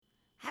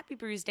Happy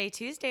Brews Day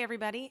Tuesday,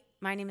 everybody.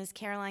 My name is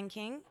Caroline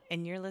King,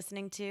 and you're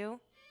listening to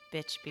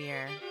Bitch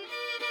Beer.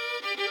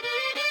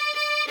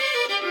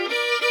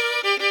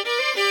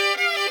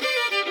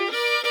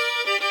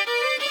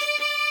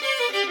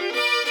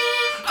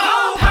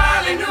 Oh,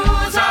 parlez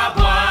nous à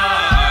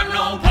boire,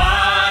 non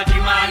pas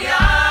du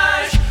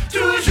mariage,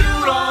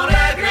 toujours en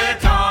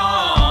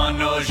regrettant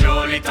nos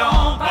jolis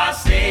temps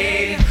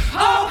passés.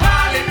 Oh,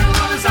 parlez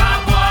nous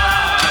à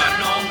boire,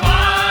 non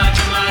pas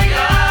du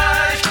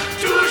mariage,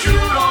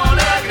 toujours en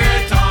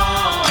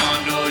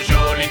regrettant nos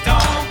jolis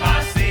temps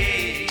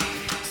passés.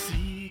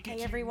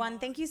 Hey everyone,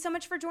 thank you so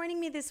much for joining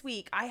me this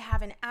week. I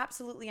have an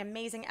absolutely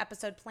amazing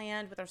episode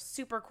planned with a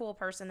super cool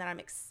person that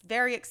I'm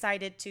very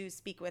excited to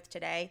speak with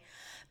today.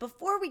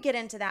 Before we get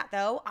into that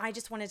though, I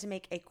just wanted to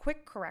make a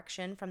quick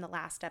correction from the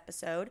last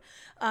episode.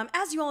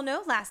 As you all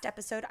know, last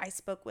episode I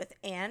spoke with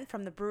Anne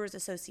from the Brewers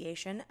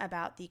Association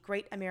about the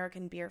Great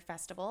American Beer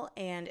Festival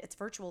and its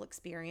virtual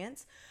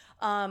experience.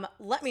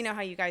 Let me know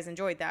how you guys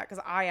enjoyed that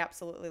because I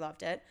absolutely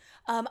loved it.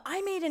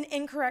 I made an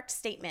incorrect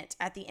statement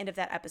at the end of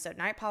that episode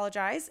and I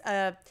apologize.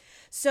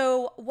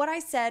 So what I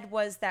said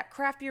was that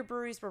craft beer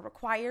breweries were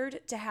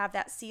required to have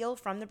that seal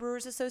from the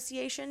Brewers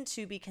Association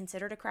to be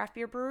considered a craft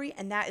beer brewery,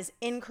 and that is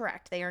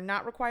incorrect. They are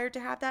not required to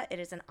have that. It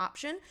is an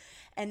option,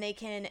 and they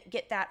can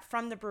get that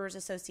from the Brewers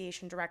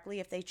Association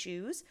directly if they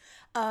choose.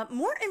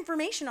 More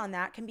information on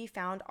that can be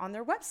found on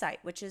their website,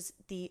 which is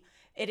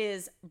it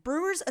is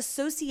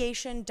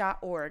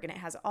brewersassociation.org, and it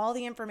has all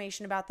the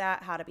information about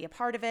that, how to be a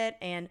part of it,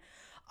 and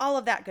all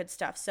of that good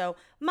stuff. So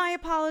my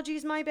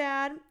apologies, my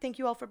bad. Thank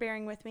you all for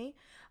bearing with me.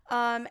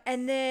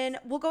 And then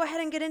we'll go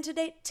ahead and get into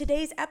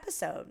today's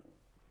episode.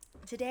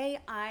 Today,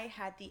 I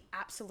had the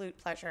absolute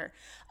pleasure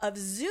of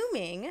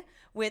Zooming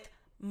with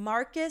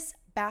Marcus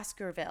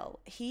Baskerville.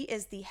 He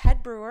is the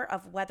head brewer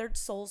of Weathered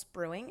Souls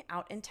Brewing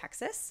out in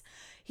Texas.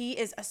 He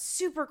is a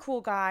super cool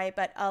guy,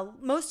 but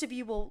most of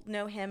you will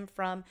know him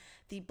from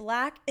the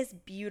Black is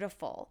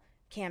Beautiful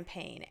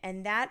campaign.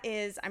 And that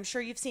is, I'm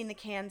sure you've seen the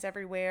cans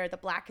everywhere, the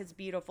Black is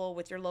Beautiful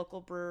with your local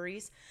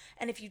breweries.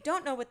 And if you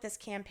don't know what this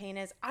campaign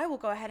is, I will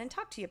go ahead and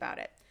talk to you about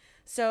it.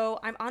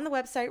 So I'm on the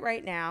website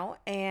right now,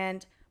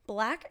 and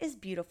Black is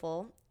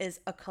Beautiful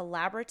is a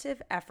collaborative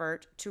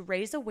effort to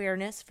raise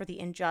awareness for the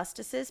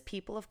injustices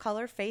people of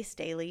color face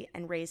daily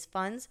and raise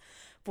funds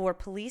for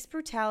police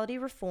brutality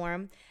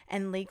reform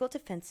and legal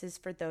defenses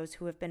for those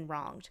who have been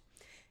wronged.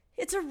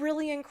 It's a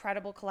really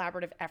incredible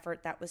collaborative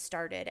effort that was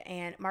started,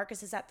 and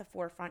Marcus is at the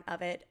forefront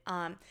of it.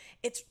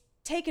 It's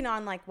taken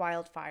on like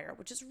wildfire,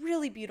 which is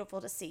really beautiful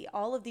to see.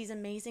 All of these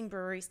amazing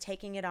breweries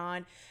taking it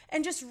on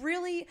and just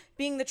really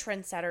being the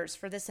trendsetters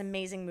for this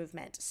amazing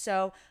movement.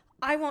 So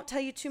I won't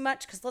tell you too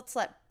much because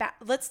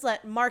let's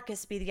let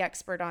Marcus be the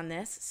expert on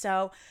this.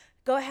 So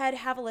go ahead,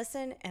 have a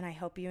listen, and I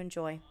hope you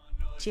enjoy.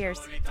 Cheers.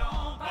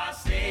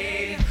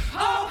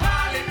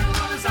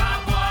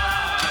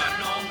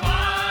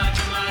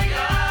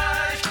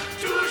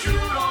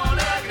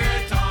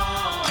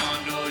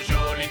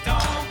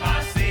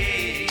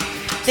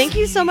 Thank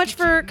you so much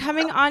for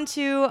coming on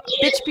to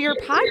Bitch Beer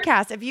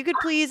Podcast. If you could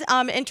please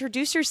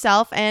introduce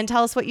yourself and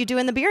tell us what you do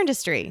in the beer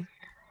industry.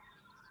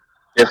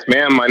 Yes,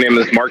 ma'am. My name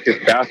is Marcus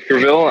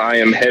Baskerville. I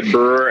am head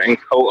brewer and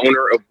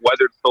co-owner of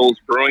Weathered Souls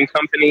Brewing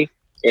Company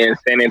in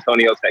San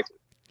Antonio, Texas.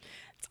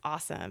 It's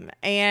awesome.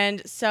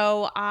 And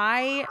so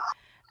I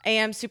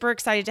am super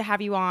excited to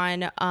have you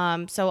on.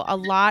 So a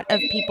lot of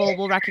people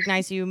will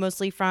recognize you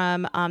mostly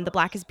from the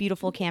Black is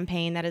Beautiful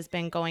campaign that has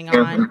been going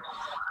on.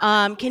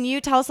 Can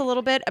you tell us a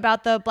little bit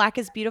about the Black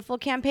is Beautiful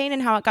campaign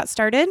and how it got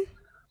started?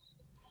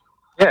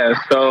 Yeah,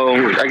 so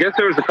I guess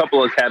there was a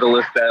couple of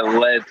catalysts that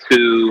led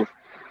to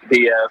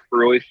the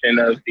fruition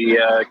of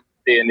the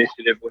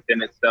initiative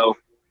within itself.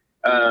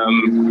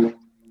 One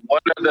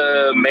of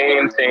the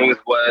main things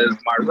was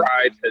my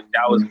ride to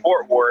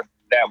Dallas-Fort Worth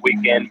that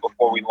weekend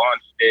before we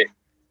launched it,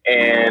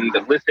 and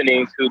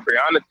listening to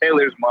Breonna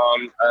Taylor's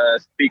mom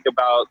speak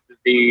about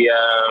the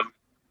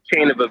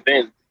chain of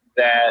events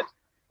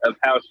of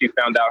how she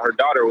found out her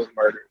daughter was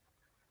murdered.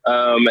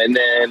 And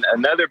then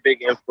another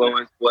big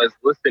influence was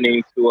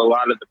listening to a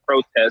lot of the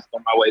protests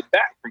on my way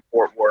back from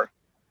Fort Worth.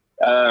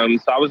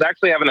 So I was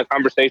actually having a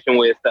conversation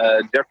with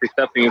Jeffrey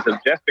Stuffings of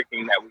Jester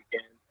King that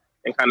weekend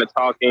and kind of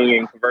talking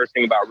and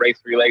conversing about race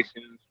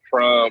relations,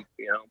 Trump,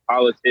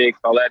 politics,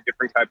 all that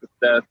different type of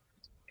stuff.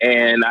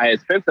 And I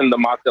had sent him the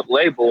mock-up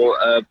label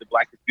of the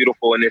Black is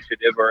Beautiful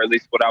initiative, or at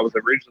least what I was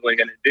originally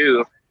going to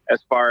do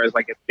as far as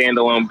like a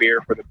standalone beer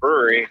for the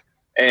brewery.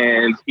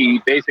 And he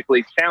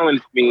basically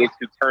challenged me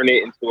to turn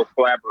it into a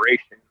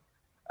collaboration.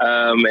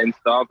 And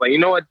so I was like, you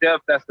know what,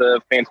 Jeff, that's a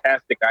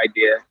fantastic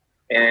idea.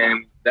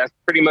 And that's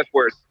pretty much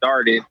where it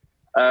started.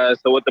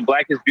 So what the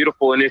Black is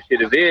Beautiful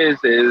initiative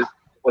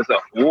was a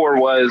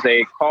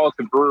call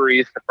to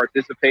breweries to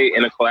participate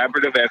in a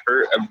collaborative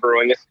effort of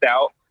brewing a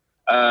stout,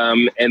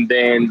 and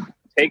then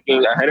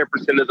taking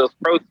 100% of those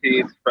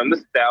proceeds from the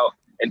stout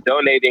and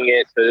donating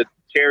it to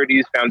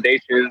charities,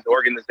 foundations,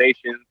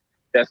 organizations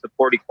that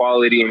support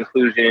equality,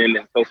 inclusion,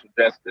 and social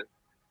justice.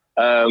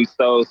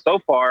 So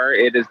far,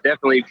 it has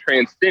definitely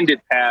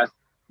transcended past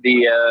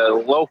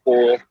the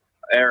local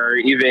or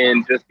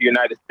even just the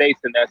United States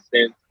in that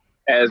sense,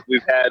 as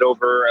we've had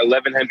over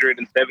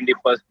 1,170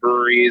 plus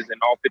breweries in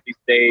all 50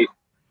 states.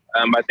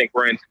 I think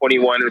we're in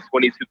 21 or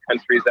 22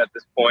 countries at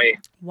this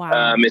point.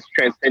 Wow. It's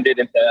transcended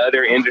into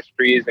other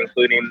industries,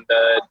 including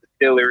the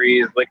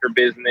distilleries, liquor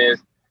business,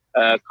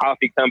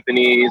 coffee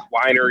companies,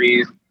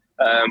 wineries.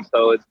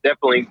 So it's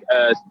definitely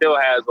still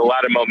has a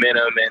lot of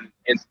momentum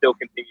and still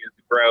continues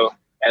to grow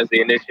as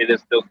the initiative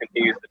still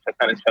continues to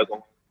kind of chug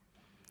along.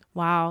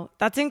 Wow,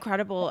 that's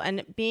incredible.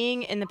 And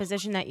being in the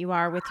position that you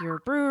are with your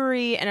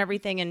brewery and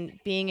everything and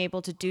being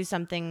able to do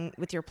something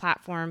with your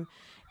platform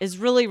is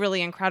really,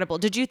 really incredible.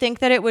 Did you think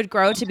that it would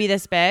grow to be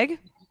this big?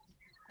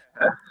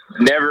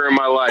 Never in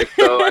my life.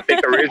 So I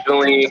think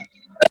originally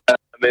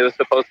it was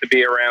supposed to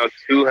be around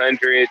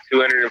 200,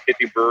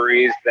 250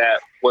 breweries. That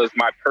was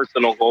my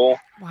personal goal.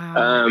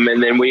 Wow.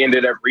 And then we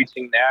ended up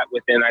reaching that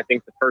within, I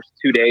think, the first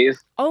 2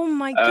 days. Oh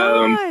my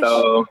gosh.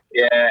 So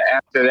yeah,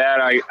 after that,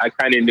 I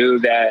kind of knew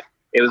that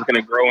it was going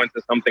to grow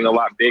into something a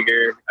lot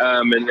bigger.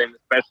 And then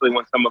especially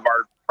when some of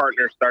our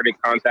partners started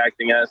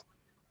contacting us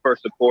for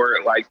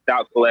support, like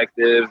Stout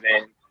Collective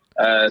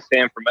and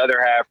Sam from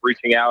Other Half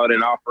reaching out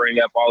and offering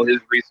up all his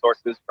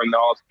resources from the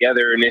All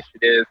Together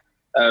initiative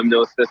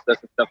to assist us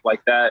and stuff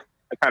like that.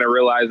 I kind of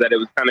realized that it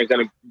was kind of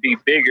going to be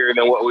bigger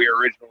than what we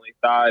originally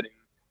thought.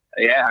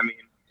 And yeah, I mean,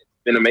 it's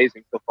been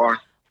amazing so far.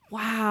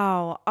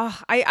 Wow.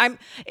 Oh, I'm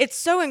it's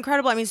so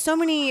incredible. I mean, so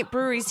many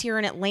breweries here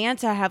in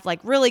Atlanta have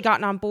like really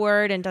gotten on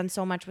board and done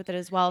so much with it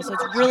as well. So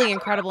it's really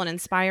incredible and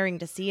inspiring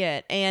to see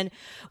it. And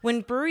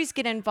when breweries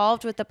get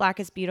involved with the Black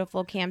is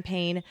Beautiful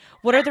campaign,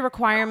 what are the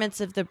requirements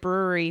of the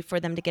brewery for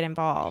them to get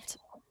involved?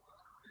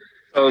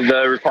 So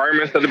the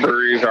requirements of the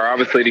breweries are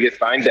obviously to get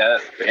signed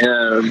up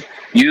and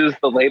use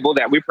the label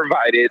that we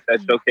provided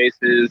that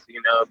showcases,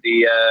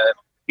 the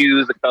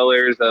hues, the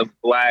colors of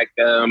Black,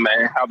 and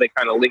how they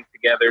kind of link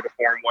together to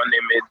form one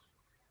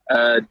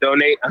image.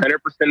 Donate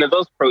 100% of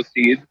those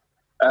proceeds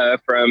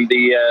from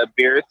the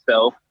beer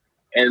itself.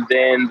 And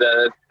then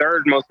the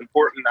third most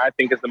important, I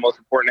think is the most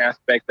important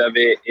aspect of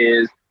it,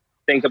 is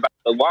think about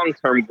the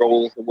long-term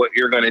goals of what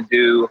you're going to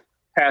do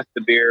past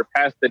the beer,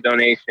 past the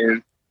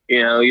donation.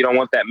 You don't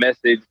want that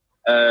message,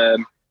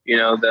 the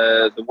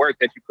work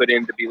that you put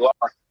in to be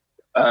lost.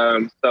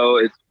 So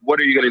it's, what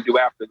are you going to do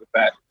after the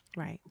fact?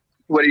 Right.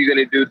 What are you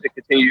going to do to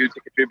continue to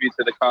contribute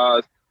to the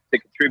cause, to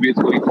contribute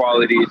to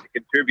equality, to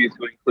contribute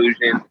to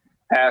inclusion,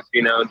 past,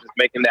 just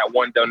making that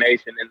one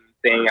donation and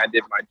saying I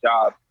did my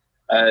job.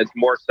 It's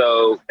more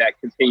so that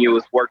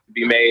continuous work to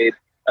be made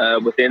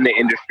within the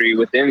industry,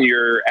 within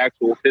your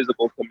actual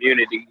physical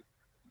community,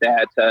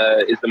 that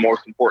is the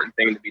most important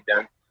thing to be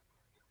done.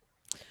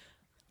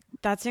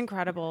 That's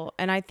incredible.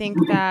 And I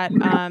think that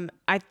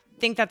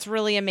that's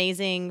really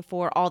amazing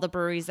for all the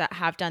breweries that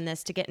have done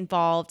this to get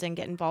involved in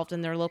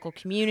their local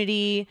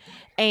community.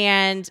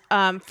 And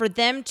for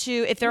them to,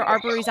 if there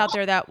are breweries out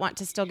there that want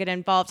to still get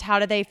involved, how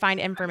do they find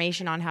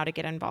information on how to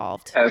get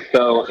involved?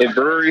 So if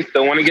breweries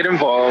still want to get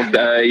involved,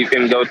 you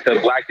can go to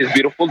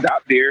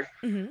blackisbeautiful.beer,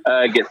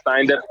 get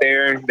signed up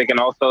there. They can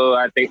also,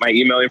 I think my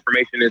email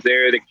information is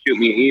there. They can shoot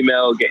me an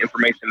email, get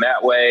information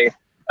that way.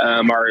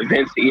 Our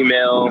events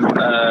email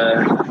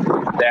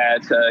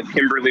that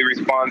Kimberly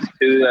responds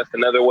to. That's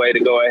another way to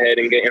go ahead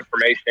and get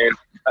information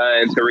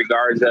into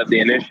regards of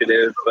the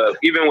initiative. But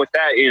even with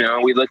that,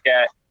 we look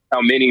at how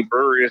many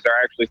breweries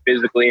are actually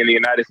physically in the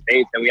United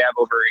States, and we have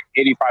over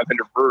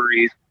 8,500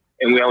 breweries,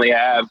 and we only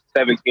have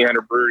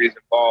 1,700 breweries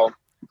involved.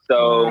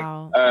 So,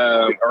 wow.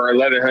 Or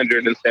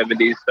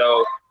 1,170.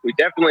 So we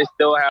definitely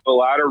still have a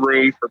lot of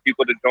room for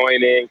people to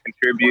join in,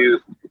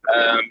 contribute,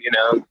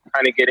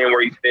 kind of get in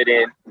where you fit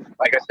in.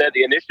 Like I said,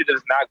 the initiative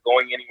is not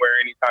going anywhere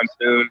anytime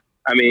soon.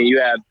 I mean, you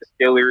have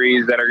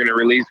distilleries that are going to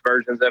release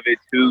versions of it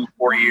 2-4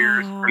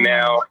 years from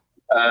now.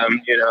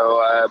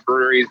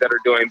 Breweries that are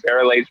doing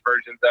barrel-aged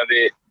versions of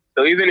it.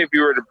 So even if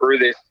you were to brew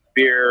this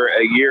beer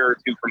a year or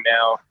two from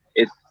now,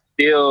 it's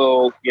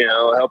still,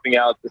 helping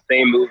out the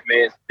same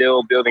movement,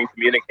 still building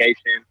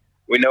communication.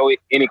 We know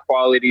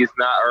inequality is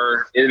not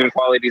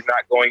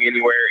going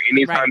anywhere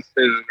anytime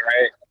soon,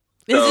 right?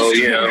 So,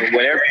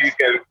 whenever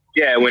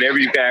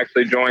you can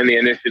actually join the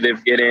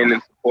initiative, get in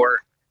and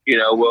support,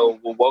 we'll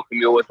welcome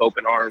you with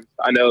open arms.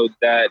 I know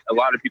that a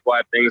lot of people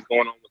have things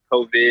going on with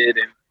COVID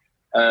and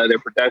their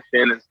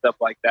production and stuff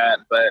like that,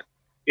 but,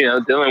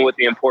 dealing with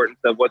the importance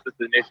of what this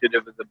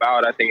initiative is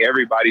about, I think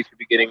everybody should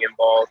be getting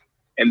involved.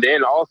 And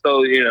then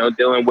also,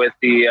 dealing with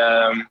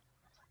the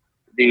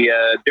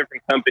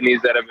different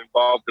companies that have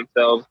involved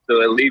themselves to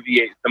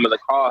alleviate some of the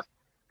costs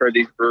for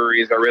these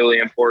breweries are really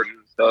important.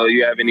 So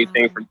you have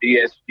anything from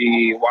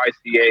DSG,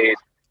 YCH,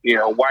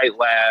 White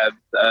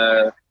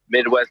Labs,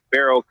 Midwest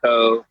Barrel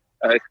Co.,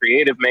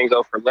 Creative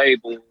Mango for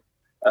labels.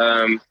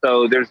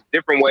 So there's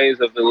different ways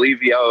of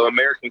alleviating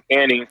American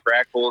Canning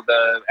for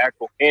the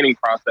actual canning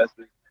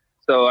processes.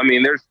 So, I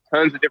mean, there's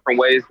tons of different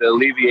ways to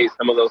alleviate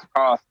some of those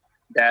costs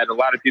that a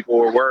lot of people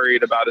were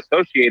worried about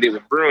associated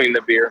with brewing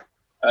the beer.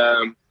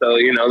 So,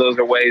 those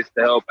are ways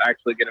to help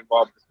actually get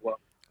involved as well.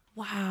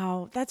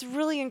 Wow, that's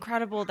really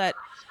incredible that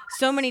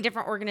so many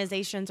different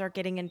organizations are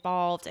getting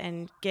involved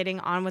and getting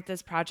on with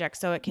this project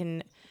so it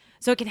can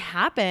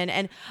happen.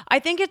 And I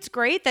think it's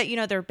great that,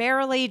 they're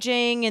barrel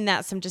aging and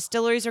that some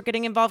distilleries are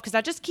getting involved because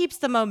that just keeps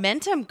the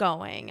momentum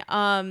going.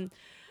 I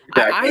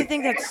Exactly.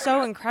 think that's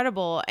so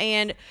incredible.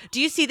 And do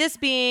you see this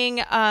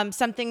being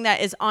something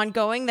that is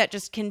ongoing that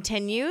just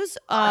continues?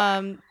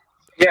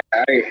 Yeah,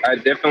 I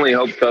definitely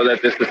hope so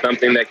that this is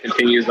something that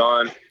continues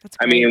on. That's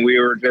I mean, great. we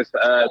were just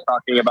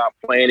talking about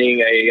planning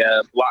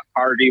a block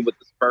party with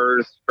the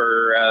Spurs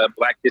for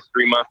Black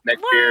History Month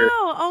next year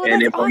Wow. Oh, and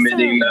that's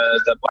implementing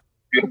awesome. the Black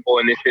Beautiful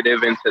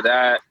initiative into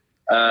that.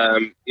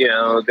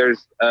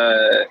 There's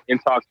in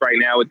talks right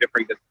now with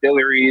different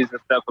distilleries and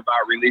stuff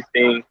about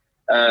releasing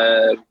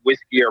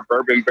whiskey or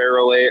bourbon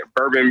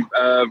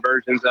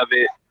versions of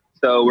it.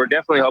 So we're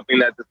definitely hoping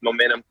that this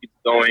momentum keeps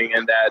going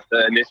and that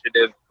the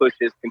initiative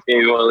pushes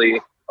continually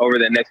over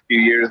the next few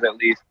years at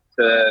least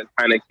to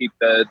kind of keep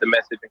the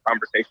message and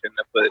conversation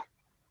afoot.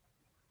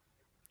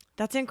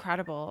 That's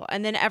incredible.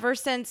 And then ever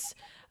since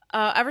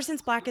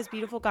Black is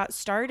Beautiful got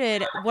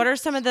started, what are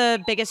some of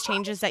the biggest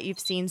changes that you've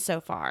seen so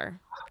far?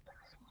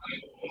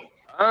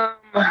 Um,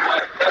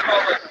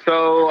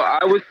 so I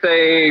would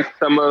say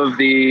some of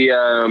the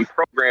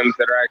programs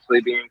that are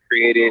actually being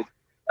created,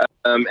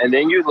 and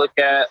then you look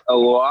at a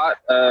lot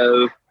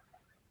of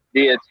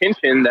the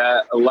attention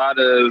that a lot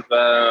of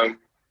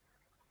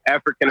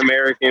African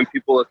American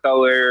people of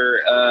color,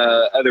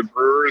 other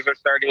brewers are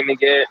starting to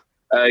get.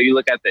 You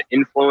look at the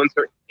influence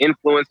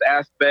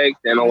aspect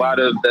and a lot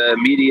of the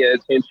media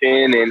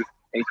attention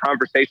and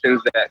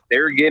conversations that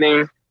they're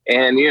getting.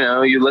 And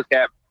you look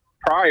at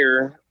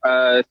prior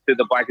to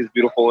the Black is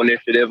Beautiful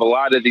initiative, a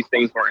lot of these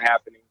things weren't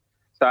happening.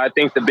 So I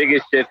think the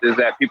biggest shift is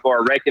that people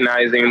are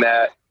recognizing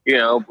that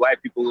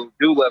Black people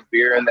do love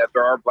beer and that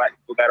there are Black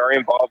people that are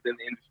involved in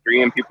the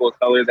industry and people of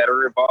color that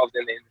are involved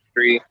in the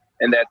industry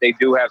and that they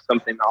do have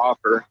something to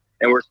offer.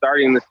 And we're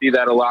starting to see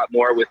that a lot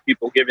more with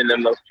people giving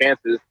them those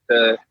chances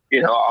to,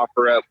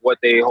 offer up what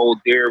they hold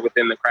dear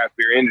within the craft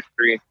beer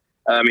industry.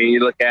 I mean, you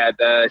look at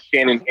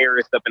Shannon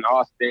Harris up in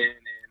Austin and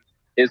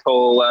his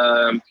whole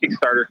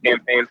Kickstarter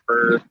campaign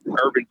for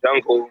Urban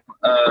Jungle.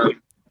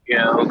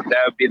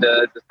 That would be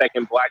the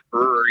second Black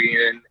brewery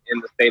in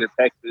the state of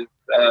Texas.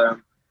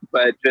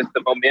 But just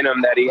the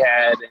momentum that he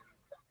had.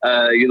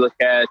 You look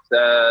at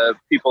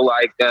people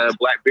like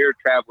Black Beer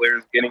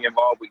Travelers getting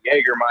involved with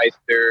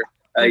Jägermeister.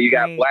 You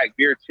got Black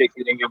Beer Chick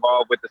getting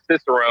involved with the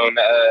Cicerone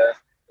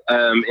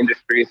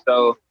industry.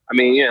 So, I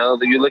mean,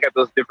 you look at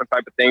those different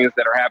type of things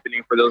that are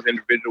happening for those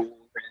individuals.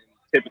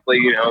 And typically,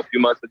 a few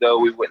months ago,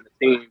 we wouldn't have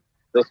seen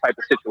those type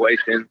of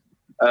situations.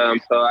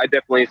 So I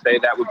definitely say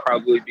that would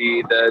probably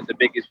be the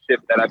biggest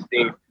shift that I've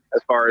seen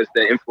as far as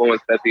the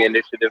influence that the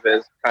initiative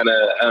has kind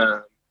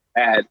of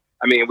had.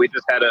 I mean, we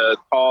just had a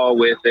call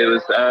with, it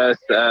was us,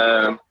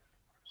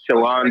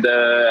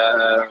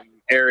 Shalonda,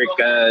 Eric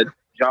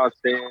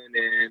Johnson,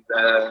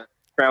 and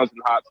Crowns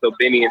and Hops, so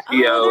Benny and Oh,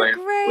 Theo, they're and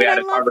we great. had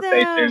I a love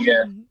conversation.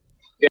 them.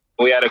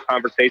 We had a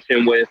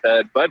conversation with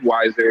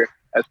Budweiser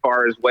as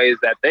far as ways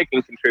that they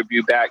can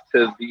contribute back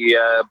to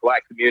the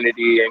Black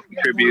community and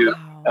contribute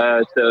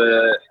Wow.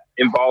 to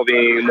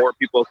involving more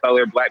people of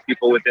color, Black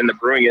people within the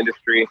brewing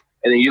industry.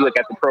 And then you look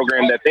at the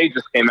program that they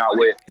just came out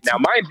with. Now,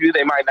 mind you,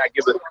 they might not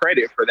give us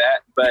credit for that,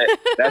 but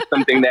that's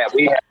something that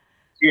we had,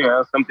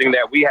 something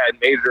that we had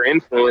major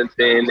influence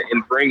in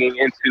bringing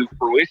into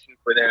fruition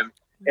for them.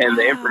 And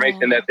the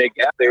information Wow. that they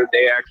gathered,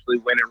 they actually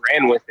went and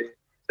ran with it.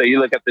 So you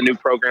look at the new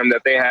program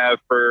that they have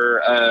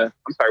for,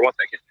 I'm sorry, one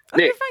second. Oh,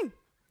 Nick, you're fine.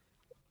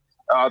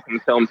 I can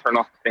tell them turn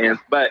off the fans.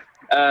 But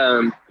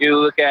you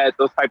look at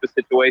those type of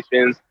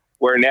situations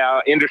where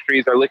now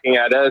industries are looking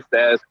at us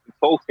as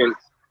consultants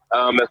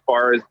as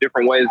far as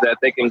different ways that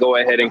they can go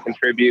ahead and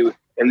contribute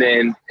and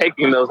then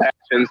taking those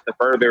actions to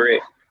further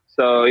it.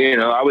 So,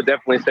 I would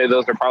definitely say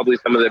those are probably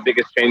some of the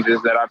biggest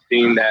changes that I've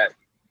seen that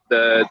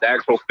the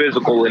actual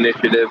physical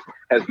initiative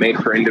has made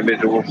for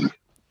individuals.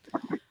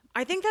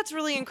 I think that's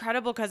really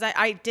incredible because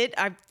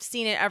I've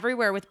seen it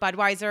everywhere with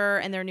Budweiser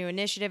and their new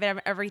initiative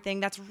and everything.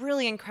 That's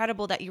really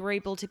incredible that you were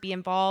able to be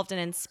involved and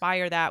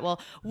inspire that.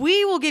 Well,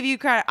 we will give you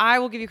credit. I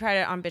will give you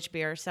credit on Bitch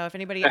Beer. So if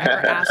anybody ever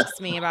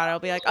asks me about it, I'll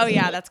be like, oh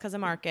yeah, that's because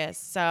of Marcus.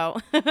 So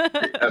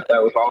That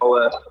was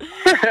all.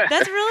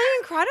 that's really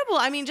incredible.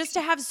 I mean, just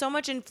to have so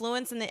much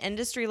influence in the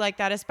industry like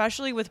that,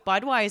 especially with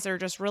Budweiser,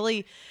 just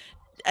really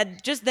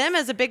just them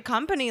as a big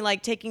company,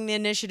 like taking the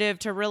initiative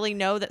to really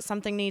know that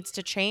something needs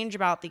to change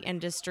about the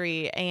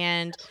industry.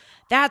 And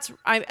that's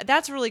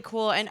really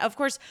cool. And of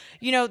course,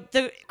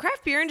 the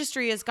craft beer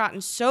industry has gotten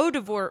so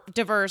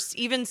diverse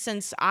even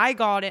since I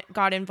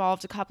got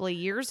involved a couple of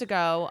years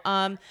ago.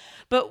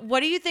 But what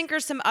do you think are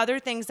some other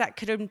things that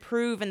could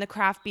improve in the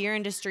craft beer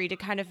industry to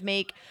kind of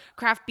make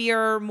craft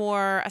beer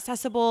more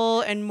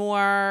accessible and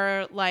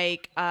more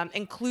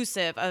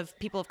inclusive of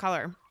people of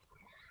color?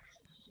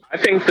 I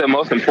think the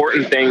most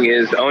important thing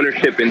is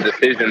ownership and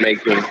decision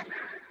making.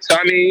 So,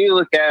 I mean, you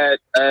look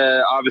at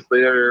obviously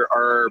there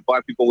are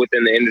Black people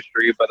within the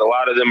industry, but a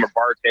lot of them are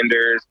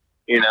bartenders,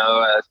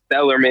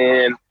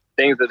 cellarmen,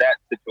 things of that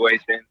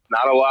situation.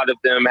 Not a lot of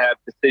them have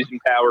decision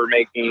power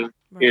making,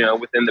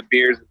 within the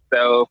beers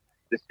itself,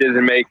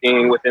 decision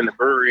making within the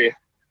brewery,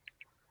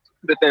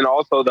 but then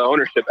also the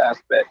ownership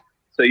aspect.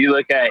 So you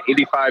look at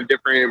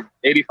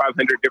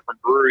 8,500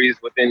 different breweries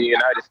within the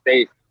United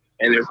States,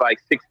 and there's like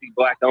 60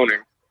 Black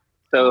owners.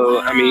 So,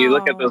 Wow. I mean, you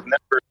look at those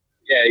numbers.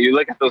 Yeah, you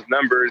look at those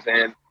numbers,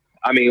 and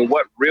I mean,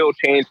 what real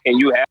change can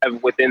you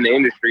have within the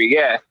industry?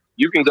 Yeah,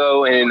 you can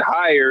go and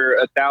hire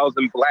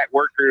 1,000 Black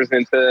workers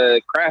into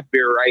craft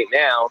beer right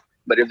now,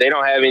 but if they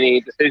don't have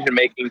any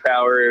decision-making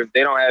power, if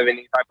they don't have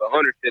any type of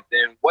ownership,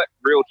 then what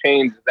real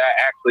change is that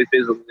actually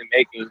physically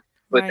making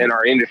within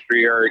our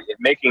industry, or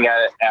making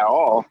at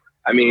all?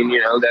 I mean,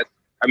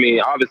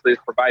 obviously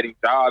it's providing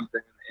jobs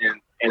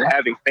and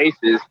having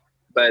faces,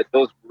 but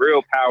those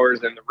real powers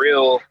and the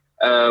real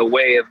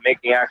way of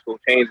making actual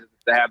changes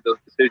is to have those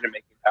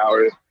decision-making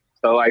powers.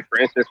 So, like, for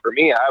instance, for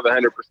me, I have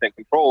 100%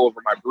 control over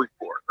my brew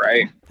board,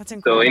 right? That's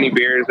incredible. So any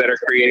beers that are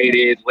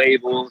created,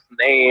 labels,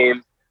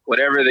 names,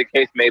 whatever the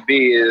case may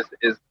be, is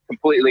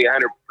completely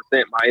 100%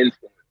 my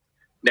influence.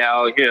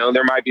 Now,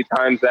 there might be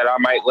times that I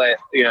might let,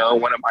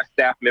 one of my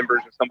staff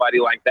members or somebody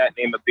like that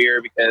name a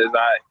beer because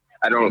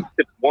I don't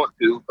want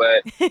to.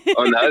 But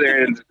on the other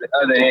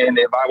end,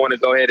 if I want to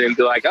go ahead and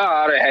be like, oh,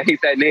 I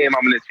hate that name,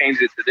 I'm going to change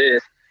it to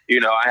this,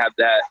 I have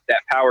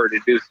that power to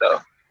do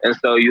so. And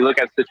so you look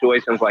at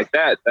situations like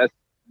that, that's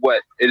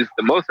what is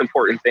the most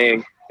important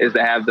thing, is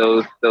to have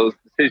those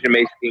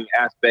decision-making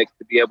aspects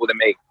to be able to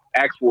make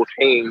actual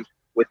change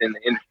within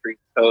the industry.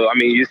 So, I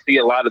mean, you see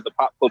a lot of the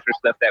pop culture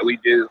stuff that we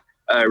do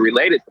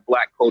related to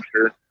Black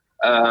culture.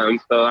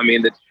 So, I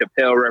mean, the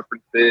Chappelle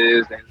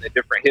references and the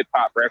different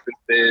hip-hop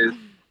references.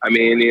 I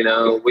mean,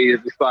 we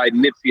slide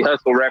Nipsey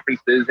Hussle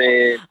references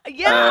in.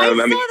 Yeah, I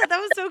saw that. That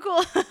was so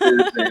cool.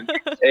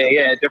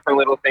 and different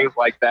little things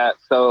like that.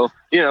 So,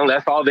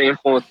 that's all the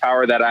influence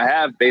power that I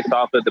have based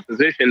off of the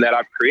position that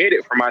I've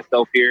created for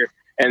myself here,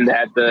 and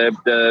that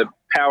the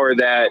power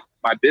that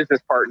my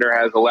business partner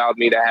has allowed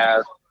me to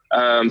have.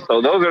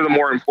 So those are the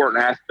more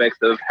important aspects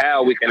of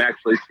how we can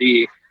actually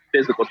see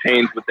physical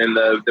change within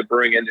the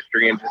brewing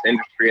industry and just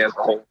industry as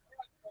a whole.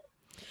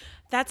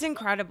 That's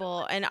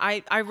incredible. And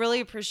I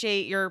really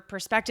appreciate your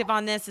perspective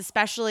on this,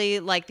 especially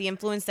like the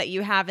influence that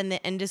you have in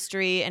the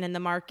industry and in the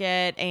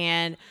market.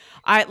 And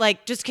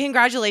just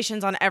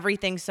congratulations on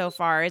everything so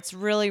far. It's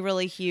really,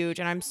 really huge.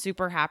 And I'm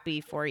super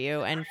happy for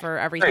you and for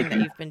everything that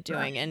you've been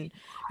doing. And,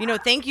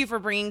 thank you for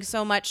bringing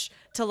so much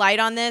to light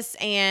on this.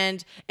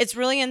 And it's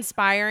really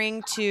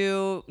inspiring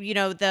to,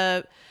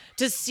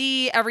 to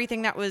see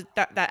everything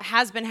that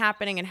has been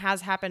happening and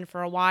has happened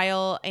for a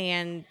while,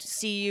 and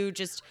see you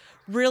just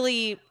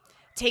really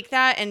take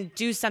that and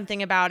do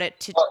something about it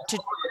to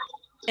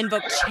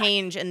invoke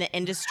change in the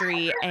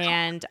industry.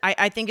 And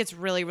I think it's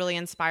really, really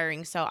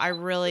inspiring. So I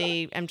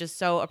really am just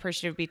so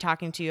appreciative to be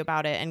talking to you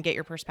about it and get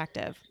your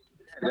perspective.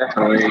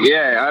 Definitely.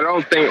 Yeah, I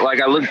don't think,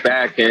 I look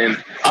back, and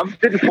I've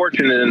been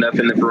fortunate enough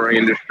in the brewing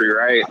industry,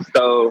 right?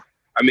 So,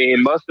 I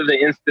mean, most of the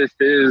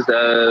instances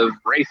of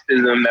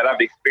racism that I've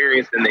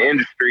experienced in the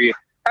industry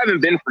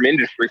haven't been from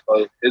industry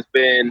folks. It's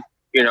been,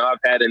 I've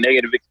had a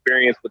negative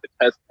experience with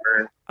a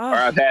customer, or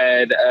I've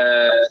had,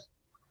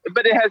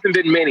 but it hasn't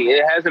been many.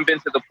 It hasn't been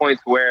to the point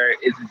where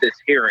it's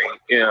deterring,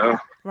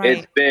 Right.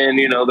 It's been,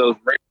 those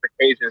rare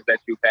occasions that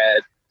you've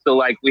had.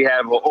 So, we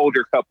have an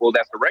older couple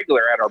that's a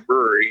regular at our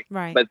brewery,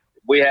 right. But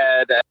we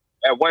had,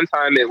 at one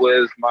time, it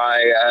was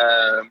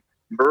my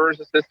brewer's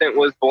assistant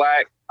was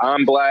Black,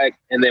 I'm Black,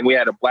 and then we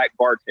had a Black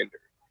bartender.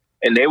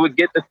 And they would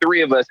get the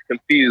three of us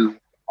confused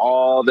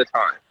all the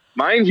time.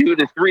 Mind you,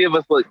 the three of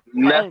us look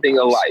nothing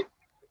alike.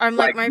 I'm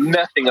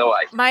nothing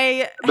alike.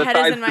 My head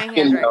is in my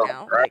hand right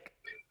now. Right?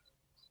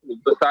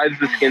 Besides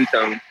the skin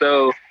tone.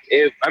 So,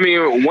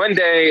 one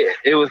day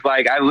it was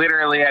I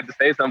literally had to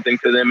say something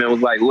to them, and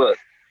was like, look,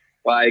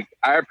 I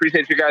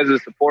appreciate you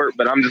guys' support,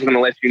 but I'm just going to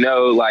let you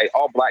know,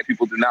 all Black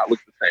people do not look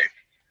the same.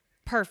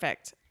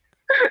 Perfect.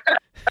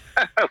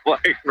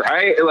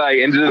 Right?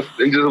 And just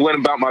went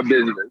about my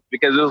business,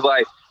 because it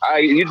was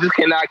you just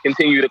cannot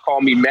continue to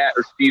call me Matt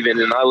or Steven,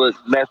 and I look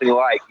nothing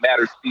like Matt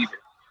or Steven.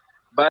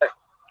 But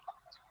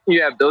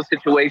you have those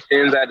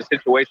situations. I had a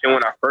situation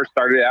when I first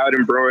started out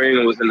in brewing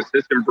and was an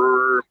assistant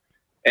brewer.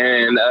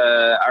 And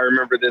I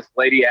remember this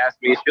lady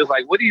asked me, she was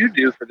like, what do you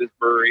do for this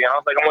brewery? And I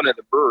was like, I'm one of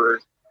the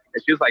brewers.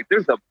 And she was like,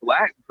 there's a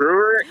Black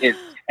brewer in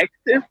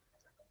Texas?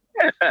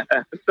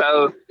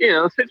 So,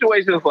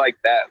 situations like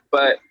that.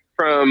 But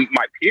from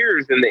my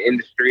peers in the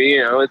industry,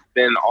 it's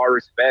been all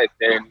respect.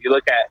 And you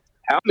look at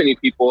how many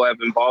people have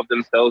involved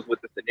themselves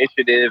with this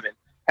initiative, and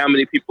how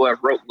many people have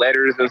wrote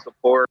letters in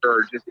support,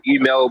 or just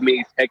emailed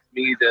me, text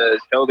me to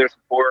show their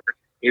support.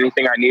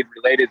 Anything I need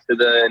related to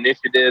the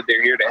initiative,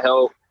 they're here to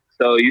help.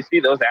 So you see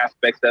those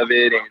aspects of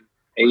it, and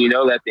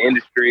that the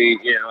industry,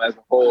 as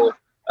a whole,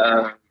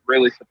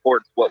 really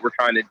supports what we're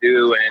trying to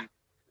do.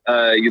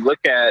 And you look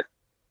at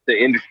the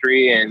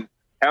industry and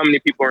how many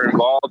people are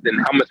involved and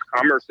how much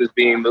commerce is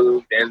being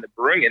moved, and the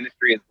brewing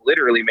industry is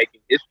literally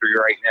making history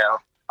right now.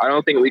 I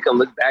don't think we can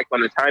look back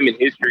on a time in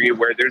history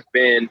where there's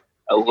been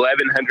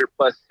 1,100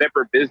 plus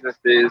separate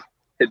businesses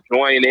to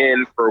join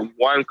in for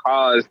one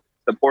cause,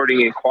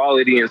 supporting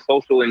equality and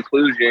social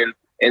inclusion,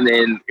 and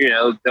then,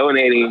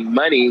 donating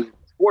money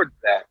towards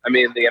that. I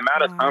mean, the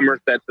amount of commerce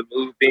that's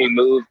being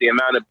moved, the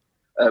amount of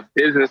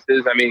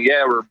businesses. I mean,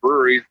 yeah, we're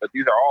breweries, but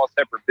these are all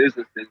separate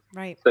businesses.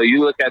 Right. So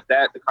you look at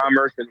that, the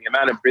commerce and the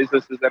amount of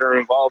businesses that are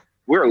involved,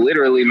 we're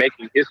literally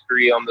making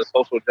history on the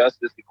social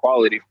justice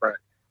equality front.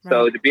 Right.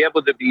 So to be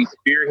able to be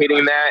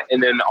spearheading that,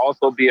 and then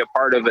also be a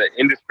part of an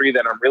industry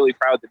that I'm really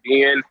proud to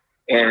be in,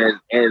 and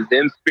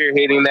them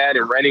spearheading that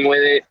and running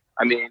with it,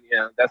 I mean,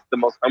 that's the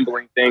most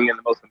humbling thing and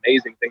the most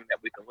amazing thing that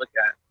we can look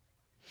at.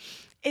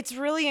 It's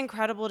really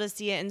incredible to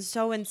see it, and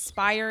so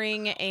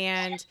inspiring,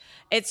 and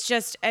it's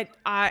just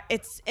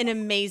it's an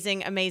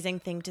amazing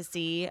thing to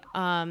see.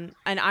 And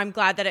I'm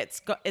glad that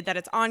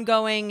it's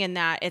ongoing, and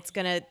that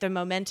the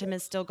momentum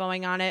is still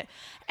going on it.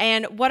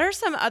 And what are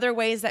some other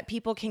ways that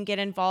people can get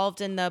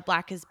involved in the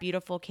Black is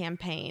Beautiful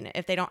campaign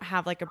if they don't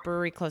have like a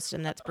brewery close to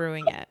them that's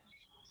brewing it?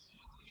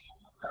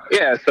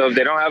 Yeah, so if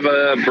they don't have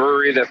a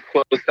brewery that's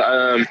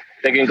close,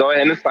 they can go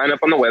ahead and sign up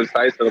on the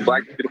website. So the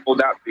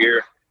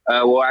blackisbeautiful.beer.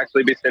 We'll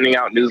actually be sending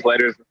out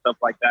newsletters and stuff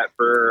like that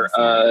for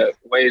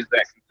ways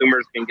that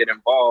consumers can get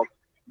involved.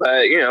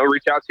 But,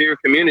 reach out to your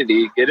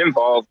community, get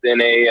involved in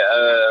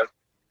a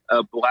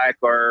Black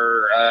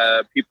or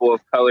people of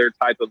color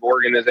type of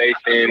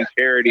organization,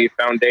 charity,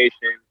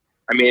 foundation.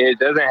 I mean, it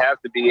doesn't have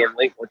to be in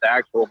link with the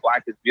actual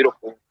Black is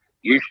Beautiful.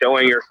 You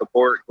showing your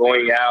support,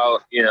 going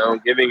out,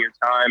 giving your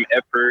time,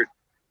 effort,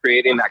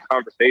 creating that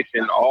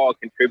conversation all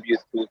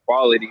contributes to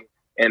equality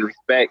and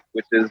respect,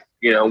 which is,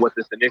 what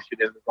this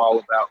initiative is all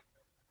about.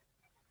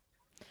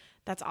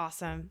 That's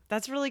awesome.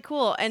 That's really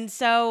cool. And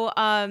so,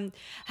 how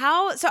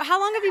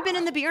long have you been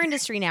in the beer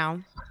industry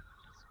now?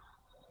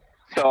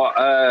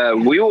 So,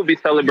 we will be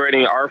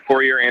celebrating our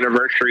 4-year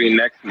anniversary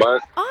next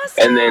month.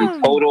 Awesome. And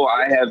then total,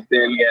 I've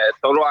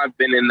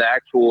been in the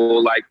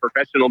actual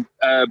professional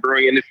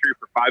brewing industry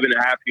for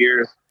 5.5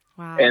 years.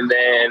 Wow. And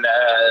then,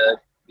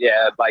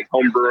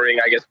 home brewing,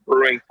 I guess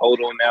brewing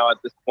total now at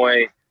this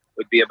point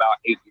would be about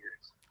 8 years.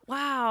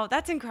 Wow,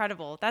 that's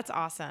incredible. That's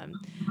awesome.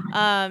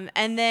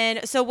 And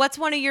then, so what's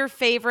one of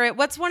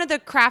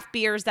the craft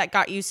beers that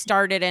got you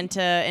started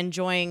into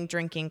enjoying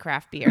drinking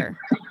craft beer?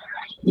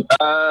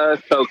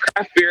 So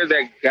craft beer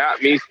that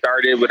got me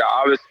started would have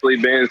obviously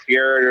been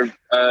Sierra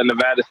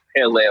Nevada's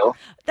Pale Ale.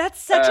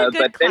 That's such a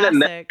good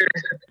classic.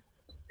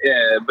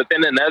 But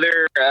then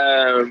another,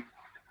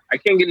 I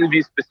can't get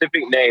into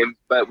specific names,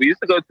 but we used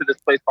to go to this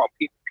place called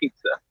Pete's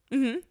Pizza.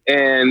 Mm-hmm.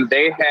 And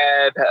they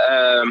had,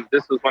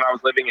 this was when I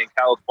was living in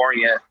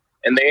California,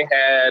 and they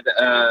had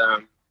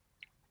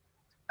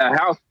a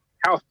house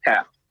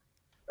tap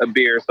of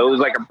beer. So it was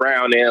like a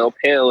brown ale,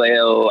 pale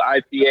ale,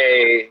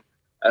 IPA,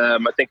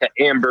 I think an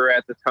amber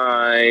at the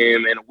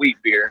time, and a wheat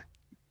beer.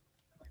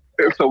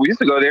 So we used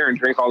to go there and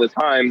drink all the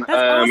time.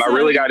 Awesome. I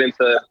really got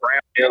into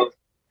brown ales.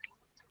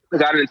 I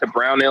got into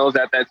brown ales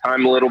at that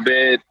time a little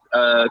bit,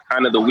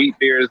 kind of the wheat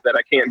beers that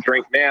I can't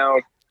drink now.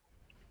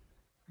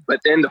 But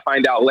then to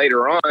find out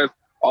later on,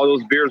 all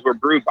those beers were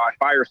brewed by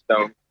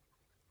Firestone.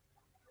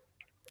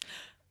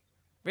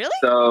 Really?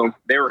 So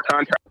they were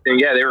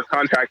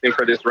contracting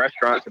for this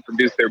restaurant to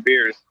produce their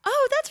beers.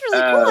 Oh, that's really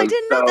cool. I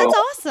didn't know. That's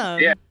awesome.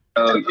 Yeah.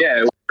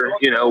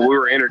 We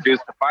were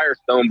introduced to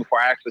Firestone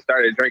before I actually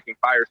started drinking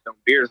Firestone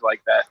beers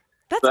like that.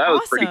 That's so that awesome.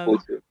 was pretty cool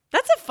too.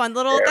 That's a fun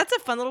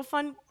little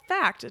fun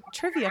fact, a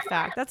trivia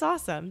fact. That's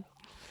awesome.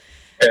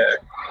 Yeah.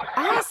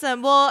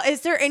 Awesome. Well,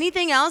 is there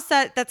anything else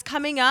that's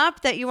coming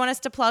up that you want us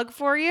to plug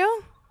for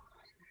you?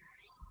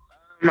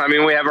 I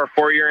mean, we have our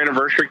 4-year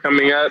anniversary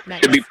coming up.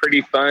 Nice. Should be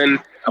pretty fun.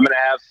 I'm going to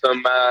have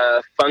some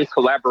fun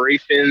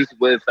collaborations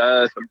with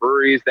some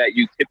breweries that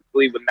you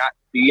typically would not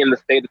see in the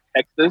state of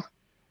Texas.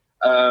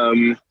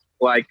 I'm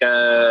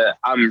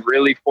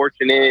really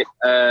fortunate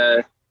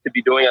to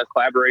be doing a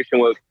collaboration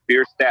with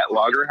Bierstadt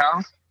Lager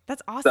House.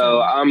 That's awesome.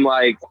 So I'm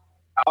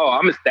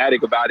I'm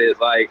ecstatic about it.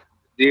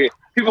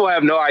 People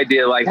have no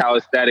idea how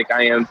ecstatic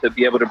I am to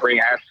be able to bring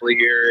Ashley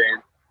here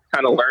and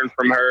kind of learn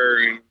from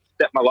her and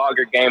step my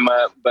lager game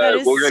up.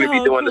 But we're going to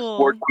be doing a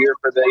sports beer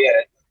for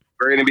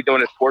we're going to be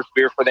doing a sports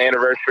beer for the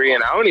anniversary,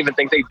 and I don't even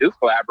think they do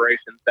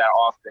collaborations that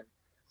often.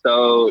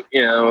 So,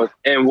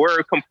 and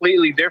we're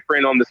completely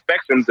different on the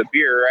spectrums of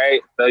beer,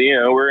 right? So,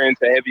 we're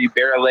into heavy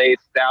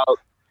barrel-aged stout,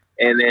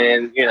 and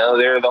then,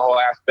 they're the whole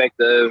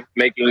aspect of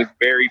making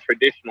very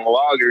traditional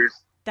lagers.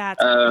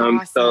 That's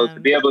awesome. So to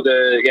be able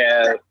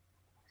to,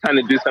 kind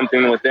of do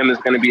something with them is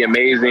going to be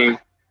amazing.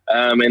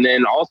 And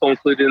then also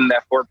included in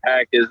that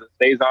 4-pack is a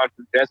Saison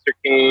from Jester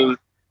King.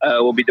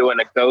 We'll be doing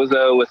a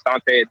Gozo with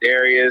Sante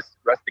Darius,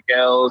 Rustic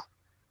Ales.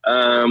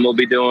 We'll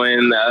be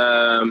doing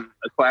a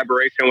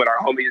collaboration with our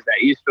homies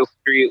at Easter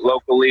Street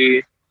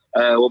locally.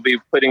 We'll be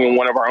putting in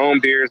one of our own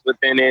beers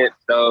within it.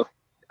 So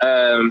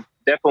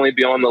definitely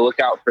be on the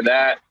lookout for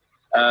that.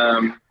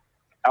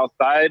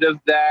 Outside of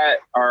that,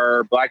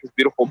 our Black is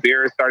Beautiful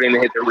beer is starting to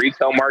hit the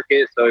retail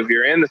market. So if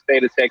you're in the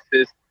state of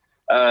Texas,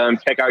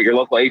 check out your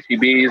local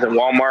H-E-Bs and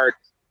Walmarts.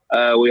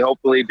 We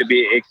hopefully to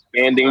be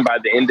expanding by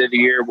the end of the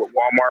year with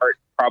Walmart,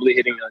 probably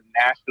hitting a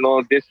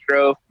national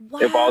distro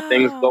if all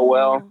things go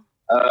well.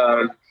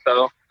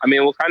 So, I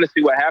mean, we'll kind of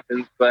see what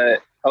happens,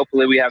 but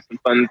hopefully we have some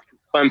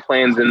fun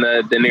plans in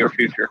the near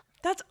future.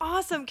 That's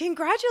awesome.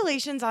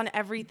 Congratulations on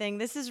everything.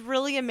 This is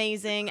really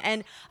amazing.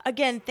 And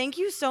again, thank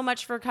you so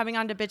much for coming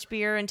on to Bitch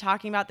Beer and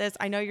talking about this.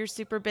 I know you're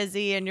super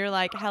busy and you're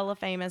like hella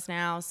famous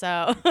now.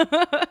 So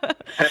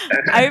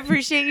I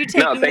appreciate you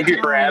taking the time. No, thank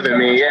you for having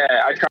me.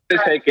 Yeah, I try to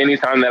take any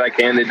time that I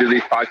can to do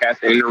these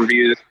podcast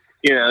interviews.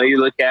 You know, you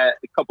look at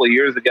a couple of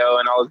years ago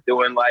and I was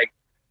doing like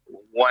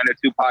 1 or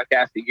 2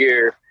 podcasts a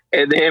year.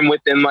 And then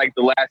within like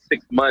the last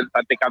 6 months,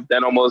 I think I've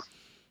done almost,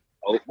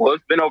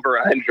 it's been over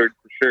 100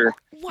 for sure.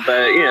 Wow.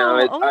 But you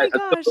know, I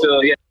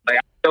still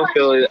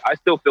feel, I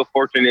still feel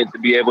fortunate to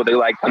be able to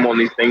like come on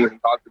these things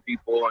and talk to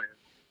people, and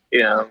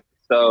you know.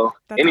 So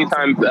that's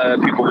anytime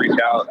awesome. People reach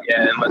out,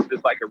 unless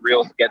it's like a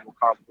real schedule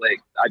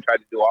conflict, I try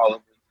to do all of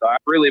them. So I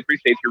really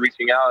appreciate you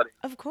reaching out and,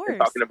 of course, and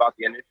talking about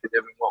the initiative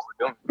and what we're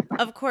doing.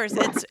 Of course,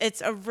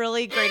 it's a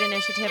really great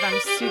initiative.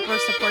 I'm super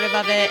supportive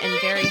of it and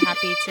very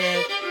happy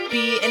to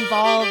be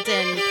involved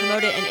and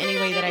promote it in any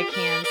way that I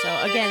can. So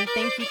again,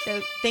 thank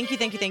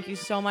you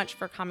so much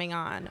for coming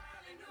on.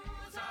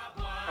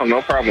 Oh,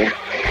 no problem.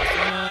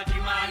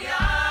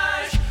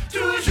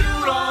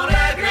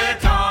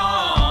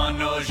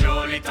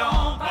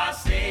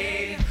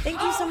 Thank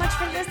you so much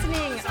for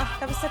listening. Oh,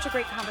 that was such a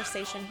great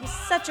conversation. He's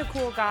such a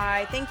cool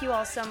guy. Thank you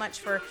all so much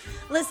for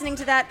listening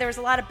to that. There was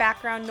a lot of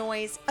background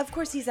noise. Of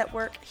course, he's at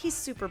work. He's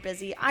super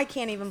busy. I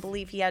can't even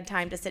believe he had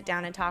time to sit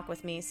down and talk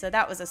with me. So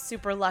that was a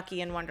super lucky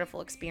and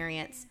wonderful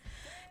experience.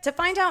 To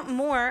find out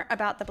more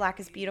about the Black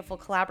is Beautiful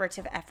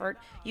collaborative effort,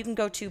 you can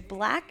go to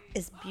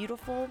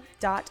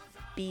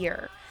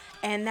blackisbeautiful.beer.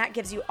 And that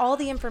gives you all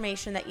the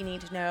information that you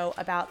need to know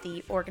about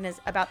the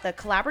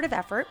collaborative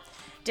effort,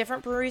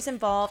 different breweries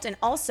involved, and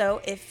also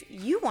if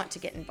you want to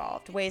get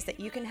involved, ways that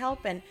you can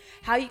help and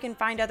how you can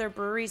find other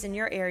breweries in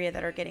your area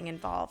that are getting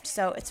involved.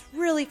 So it's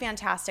really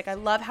fantastic. I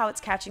love how it's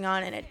catching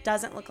on, and it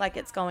doesn't look like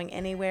it's going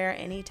anywhere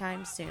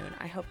anytime soon.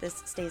 I hope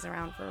this stays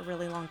around for a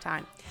really long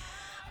time.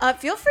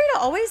 Feel free to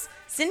always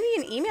send me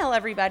an email,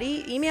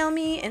 everybody. Email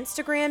me,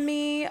 Instagram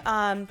me.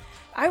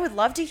 I would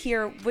love to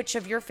hear which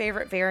of your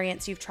favorite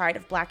variants you've tried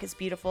of Black is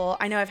Beautiful.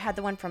 I know I've had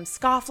the one from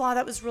Scofflaw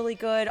that was really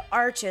good.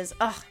 Arches,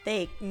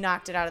 they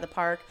knocked it out of the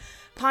park.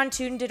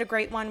 Pontoon did a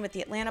great one with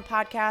the Atlanta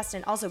podcast,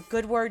 and also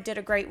Good Word did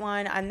a great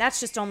one. And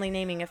that's just only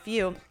naming a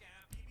few.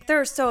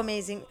 They're so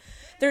amazing.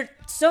 There are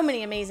so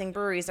many amazing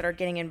breweries that are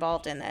getting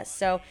involved in this.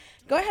 So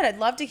go ahead. I'd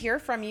love to hear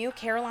from you.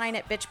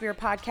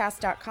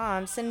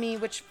 Caroline@bitchbeerpodcast.com. Send me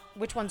which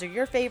ones are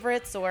your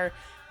favorites or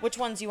which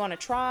ones you want to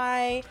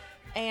try.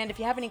 And if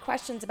you have any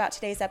questions about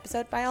today's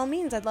episode, by all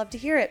means, I'd love to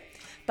hear it.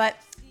 But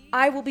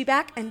I will be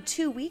back in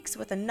 2 weeks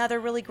with another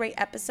really great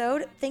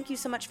episode. Thank you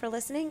so much for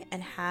listening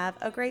and have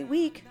a great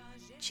week.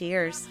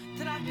 Cheers.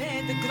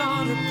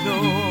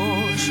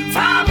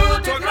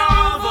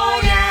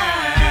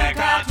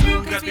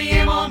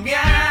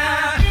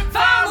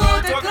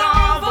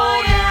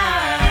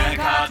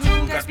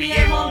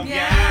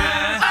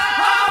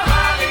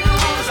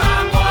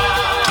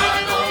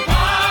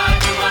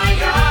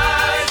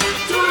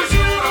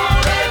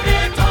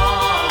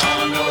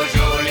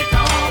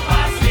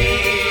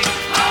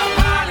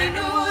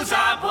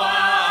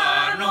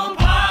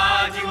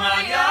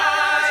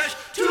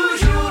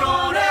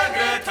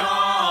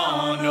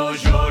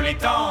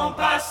 Temps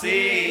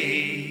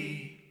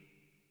passé.